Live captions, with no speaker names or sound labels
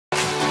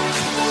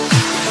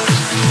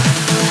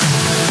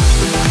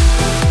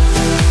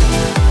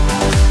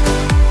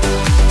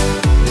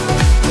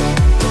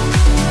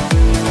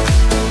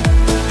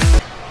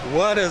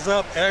What is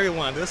up,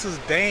 everyone? This is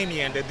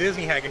Damien, the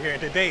Disney Hacker here, and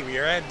today we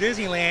are at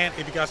Disneyland.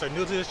 If you guys are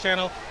new to this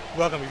channel,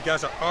 welcome. If you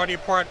guys are already a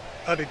part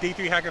of the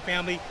D3 Hacker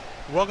family,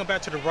 welcome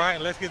back to the ride,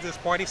 and let's get this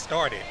party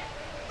started.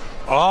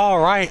 All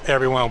right,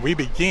 everyone, we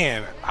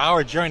begin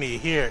our journey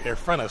here in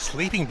front of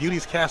Sleeping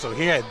Beauty's castle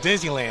here at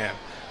Disneyland.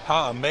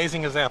 How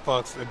amazing is that,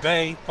 folks?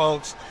 Today,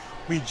 folks,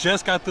 we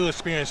just got through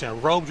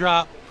experiencing rope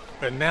drop,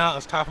 but now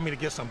it's time for me to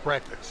get some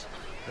breakfast.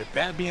 With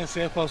that being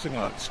said, folks, we're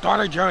going to start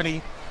our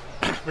journey.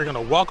 We're going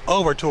to walk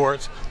over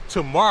towards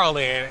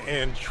Tomorrowland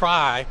and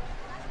try.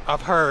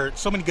 I've heard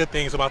so many good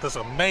things about this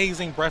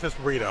amazing breakfast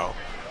burrito.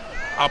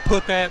 I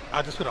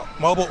just put a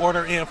mobile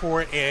order in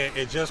for it, and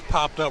it just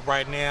popped up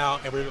right now,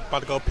 and we're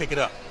about to go pick it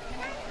up.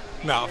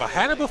 Now, if I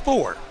had it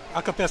before,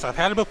 I confess I've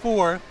had it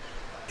before,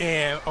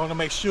 and I want to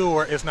make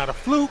sure it's not a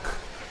fluke,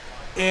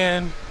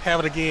 and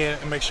have it again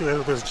and make sure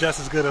it was just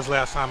as good as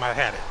last time I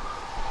had it.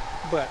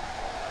 But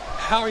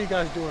how are you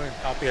guys doing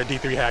out there,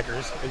 D3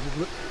 hackers? As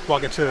you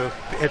walk into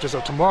the entrance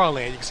of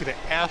Tomorrowland, you can see the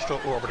Astro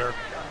Orbiter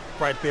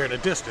right there in the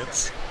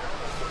distance.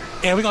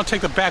 And we're gonna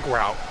take the back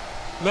route,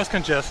 less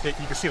congested.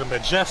 You can see the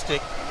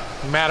majestic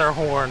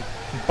Matterhorn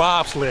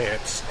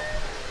bobsleds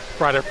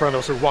right in front of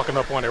us. We're walking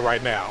up on it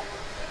right now.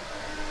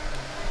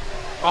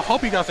 I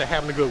hope you guys are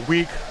having a good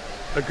week,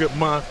 a good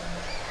month,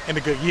 and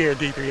a good year,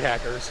 D3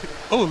 hackers.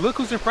 Oh, look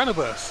who's in front of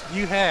us.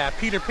 You have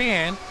Peter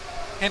Pan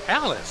and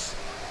Alice.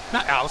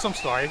 Not Alice, I'm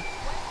sorry.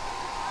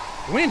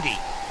 Wendy.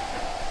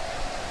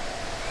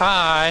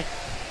 Hi.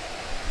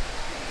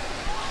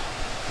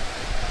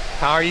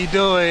 How are you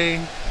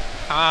doing?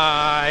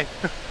 Hi.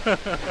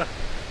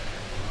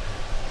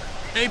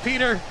 Hey,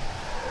 Peter.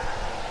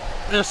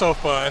 They're so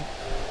fun.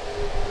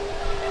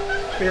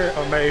 They're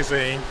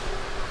amazing.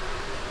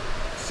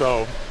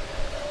 So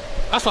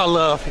that's what I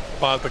love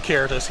about the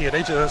characters here.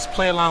 They just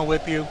play along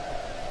with you.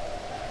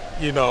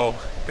 You know,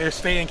 they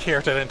stay in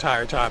character the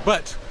entire time.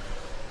 But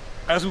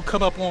as we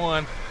come up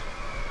on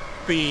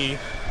the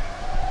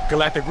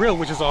Galactic Grill,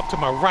 which is off to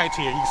my right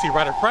here, you can see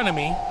right in front of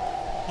me,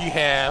 you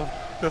have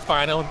the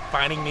final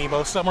Finding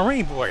Nemo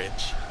submarine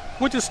voyage,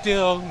 which is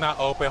still not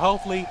open.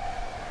 Hopefully,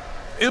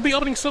 it'll be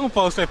opening soon,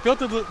 folks.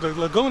 The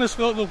lagoon is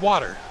filled with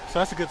water, so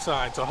that's a good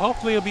sign. So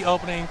hopefully it'll be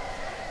opening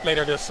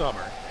later this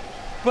summer.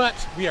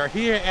 But we are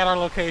here at our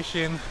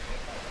location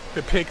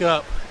to pick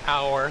up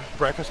our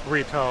breakfast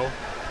burrito.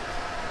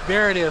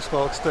 There it is,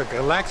 folks, the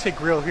Galactic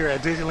Grill here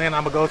at Disneyland.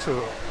 I'm gonna go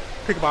to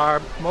pick up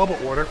our mobile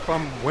order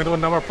from window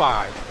number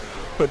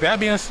 5. But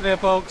that being said,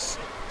 folks,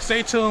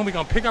 stay tuned. We're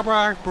gonna pick up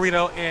our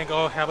burrito and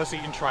go have a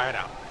seat and try it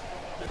out.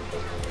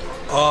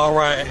 All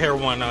right,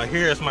 everyone, now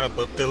here's my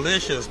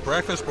delicious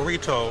breakfast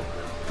burrito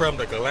from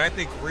the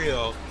Galactic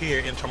Grill here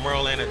in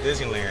Tomorrowland at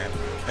Disneyland.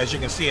 As you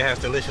can see, it has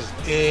delicious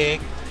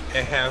egg,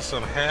 it has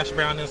some hash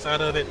brown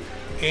inside of it,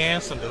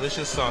 and some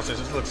delicious sausage.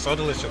 It looks so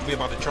delicious. We're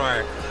about to try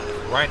it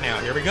right now.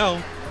 Here we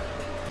go.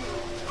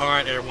 All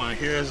right, everyone,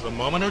 here's the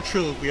moment of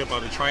truth. We're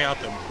about to try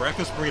out the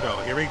breakfast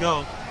burrito. Here we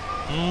go.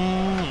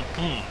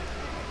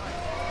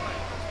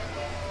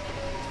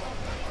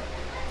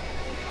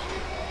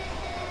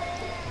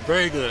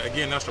 Very good.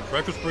 Again, that's the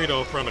breakfast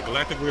burrito from the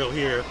Galactic Grill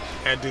here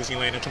at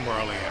Disneyland and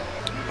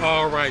Tomorrowland.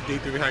 All right,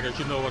 D3 hackers,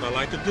 you know what I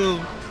like to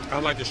do. I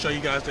like to show you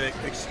guys the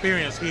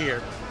experience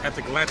here at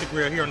the Galactic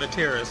Grill here on the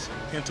terrace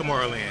in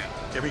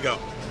Tomorrowland. Here we go.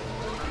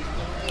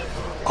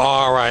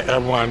 All right,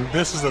 everyone,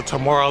 this is the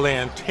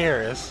Tomorrowland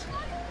Terrace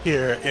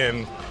here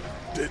in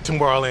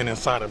Tomorrowland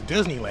inside of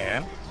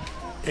Disneyland,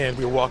 and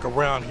we walk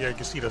around here. You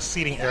can see the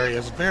seating area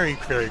is very,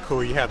 very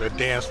cool. You have the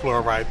dance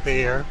floor right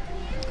there,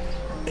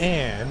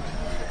 and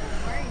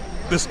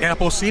this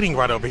ample seating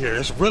right over here.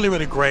 It's really,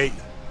 really great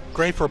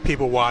for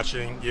people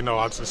watching. You know,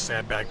 I just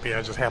sat back there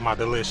and just had my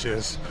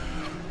delicious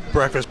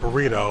breakfast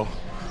burrito.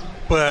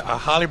 But I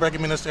highly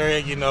recommend this area.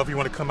 You know, if you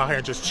want to come out here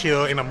and just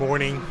chill in the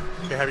morning,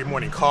 you can have your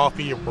morning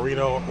coffee, your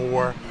burrito,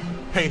 or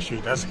pastry.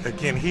 That's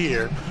again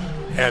here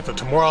at the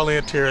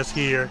Tomorrowland Terrace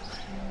here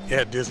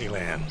at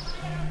Disneyland.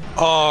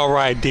 All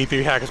right,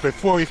 D3 hackers,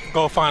 before we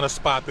go find a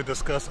spot to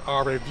discuss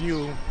our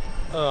review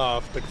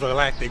of the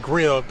Galactic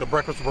Grill, the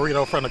breakfast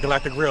burrito from the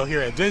Galactic Grill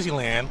here at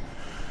Disneyland,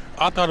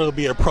 I thought it would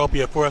be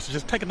appropriate for us to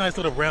just take a nice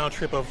little round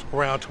trip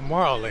around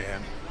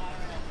Tomorrowland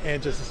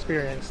and just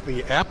experience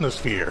the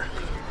atmosphere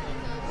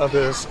of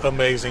this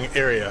amazing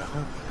area.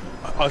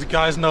 As you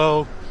guys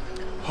know,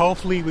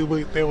 hopefully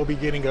they will be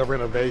getting a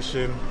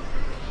renovation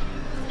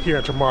here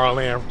in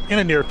Tomorrowland in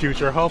the near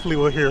future. Hopefully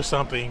we'll hear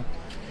something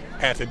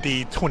at the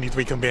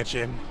D23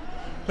 convention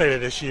later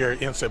this year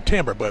in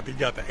September. But you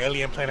got the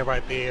Alien Planet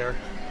right there,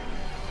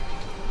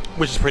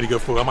 which is pretty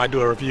good food. I might do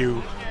a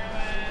review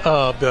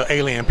of the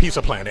Alien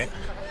Pizza Planet.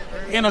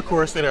 And of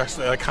course there's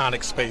the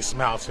iconic Space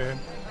Mountain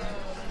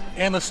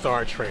and the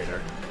Star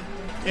Trader.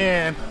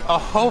 And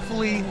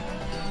hopefully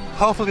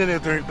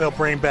they'll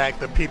bring back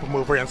the People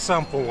Mover in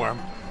some form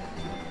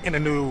in a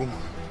new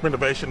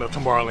renovation of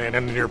Tomorrowland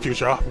in the near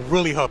future. I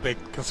really hope they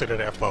consider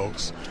that,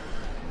 folks,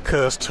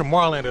 because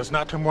Tomorrowland is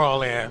not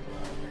Tomorrowland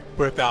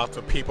without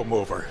the People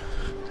Mover.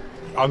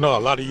 I know a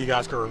lot of you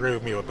guys can agree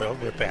with me with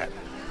that,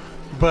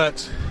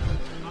 but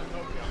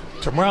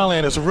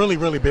Tomorrowland is really,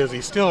 really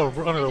busy. Still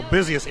one of the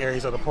busiest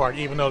areas of the park,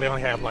 even though they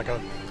only have like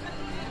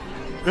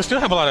they still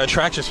have a lot of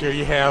attractions here.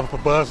 You have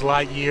Buzz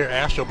Lightyear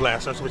Astro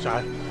Blasters, which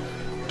I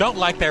don't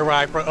like that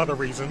ride for other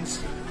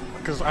reasons,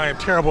 because I am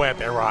terrible at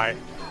that ride.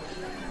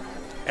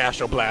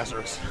 Astro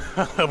Blasters.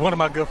 One of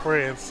my good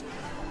friends,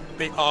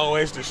 they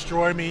always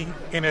destroy me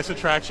in this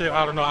attraction.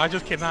 I don't know. I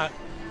just cannot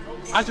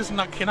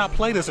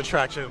play this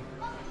attraction.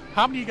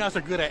 How many of you guys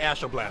are good at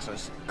Astro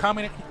Blasters?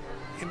 Comment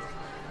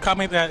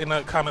that in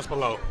the comments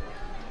below.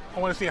 I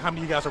want to see how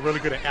many of you guys are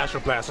really good at Astro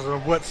Blasters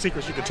and what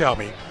secrets you can tell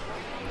me.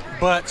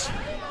 But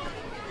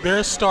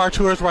there's Star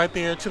Tours right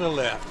there to the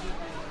left.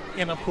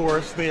 And of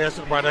course,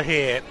 there's right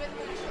ahead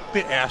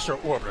the Astro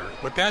Orbiter.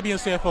 With that being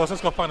said, folks,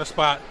 let's go find a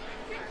spot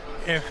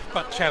and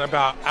chat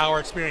about our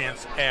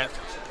experience at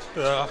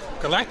the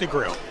Galactic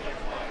Grill.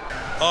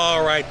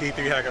 Alright,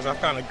 D3 Hackers, I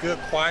found a good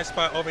quiet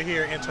spot over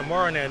here in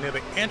Tomorrowland near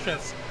the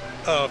entrance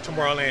of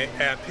Tomorrowland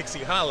at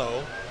Pixie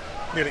Hollow,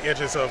 near the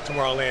entrance of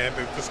Tomorrowland,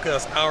 to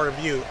discuss our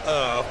review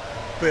of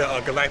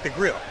the Galactic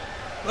Grill.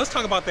 Let's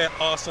talk about that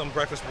awesome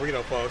breakfast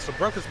burrito, folks. The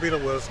breakfast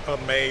burrito was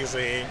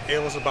amazing.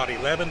 It was about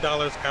 $11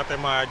 after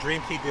my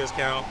Dream Key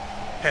discount.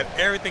 Had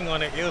everything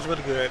on it. It was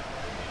really good.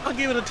 I'll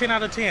give it a 10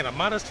 out of 10, a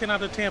modest 10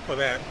 out of 10 for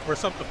that,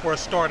 for a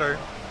starter.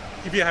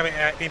 If you haven't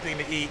had anything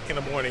to eat in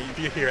the morning, if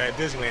you're here at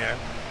Disneyland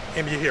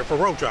and you're here for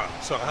road drop.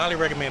 So I highly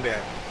recommend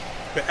that.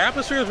 The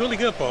atmosphere is really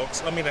good,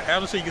 folks. I mean, the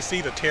atmosphere, you can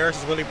see the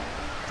terrace is really,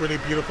 really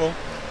beautiful.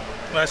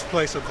 Nice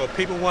place to go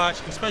people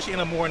watch, especially in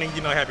the morning.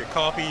 You know, have your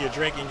coffee, your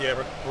drinking, your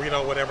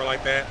burrito, whatever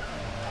like that.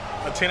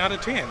 A 10 out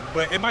of 10.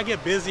 But it might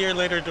get busier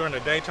later during the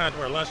daytime,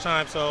 during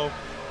lunchtime. So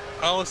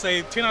I would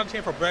say 10 out of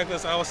 10 for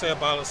breakfast. I would say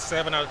about a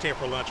 7 out of 10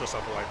 for lunch or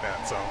something like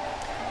that. So,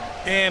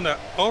 and the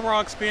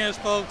overall experience,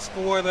 folks,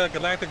 for the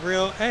Galactic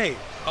Grill, hey,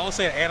 I would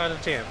say an 8 out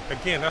of 10.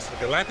 Again, that's the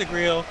Galactic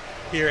Grill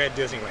here at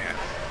Disneyland.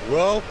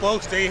 Well,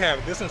 folks, there you have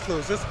it. This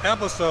includes this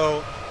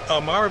episode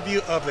of my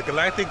review of the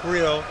Galactic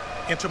Grill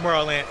in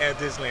Tomorrowland at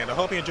Disneyland. I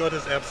hope you enjoyed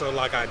this episode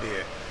like I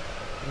did.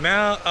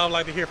 Now, I would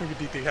like to hear from you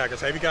D3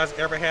 Hackers. Have you guys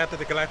ever had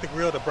the Galactic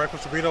Grill, the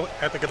breakfast burrito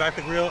at the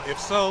Galactic Grill? If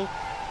so,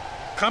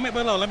 comment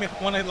below.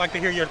 Like to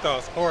hear your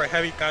thoughts. Or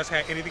have you guys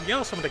had anything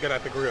else from the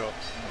Galactic Grill?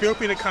 Feel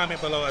free to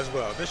comment below as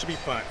well. This should be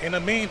fun. In the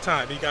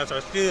meantime, if you guys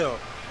are still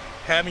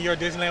having your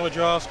Disneyland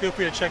withdrawals, feel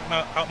free to check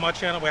out my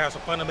channel. We have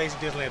some fun, amazing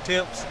Disneyland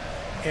tips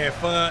and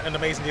fun and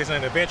amazing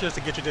Disneyland adventures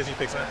to get your Disney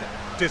fix,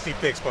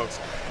 folks.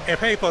 And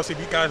hey, folks, if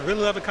you guys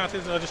really love the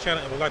content of this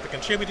channel and would like to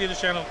contribute to this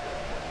channel,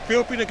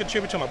 feel free to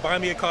contribute to my Buy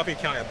Me a Coffee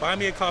account at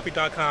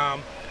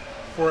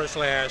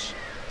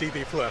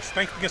buymeacoffee.com/DB+.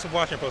 Thanks again for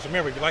watching, folks.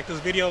 Remember, if you like this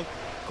video,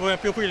 go ahead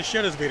and feel free to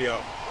share this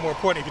video. More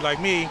important, if you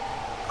like me,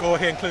 go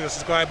ahead and click the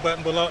subscribe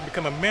button below and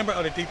become a member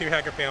of the D3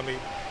 Hacker family.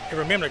 And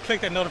remember to click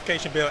that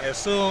notification bell as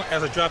soon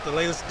as I drop the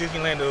latest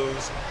Disneyland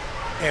news.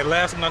 And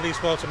last but not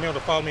least, folks, remember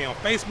to follow me on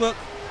Facebook,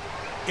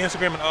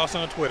 Instagram, and also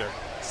on Twitter.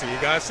 See you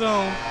guys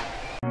soon.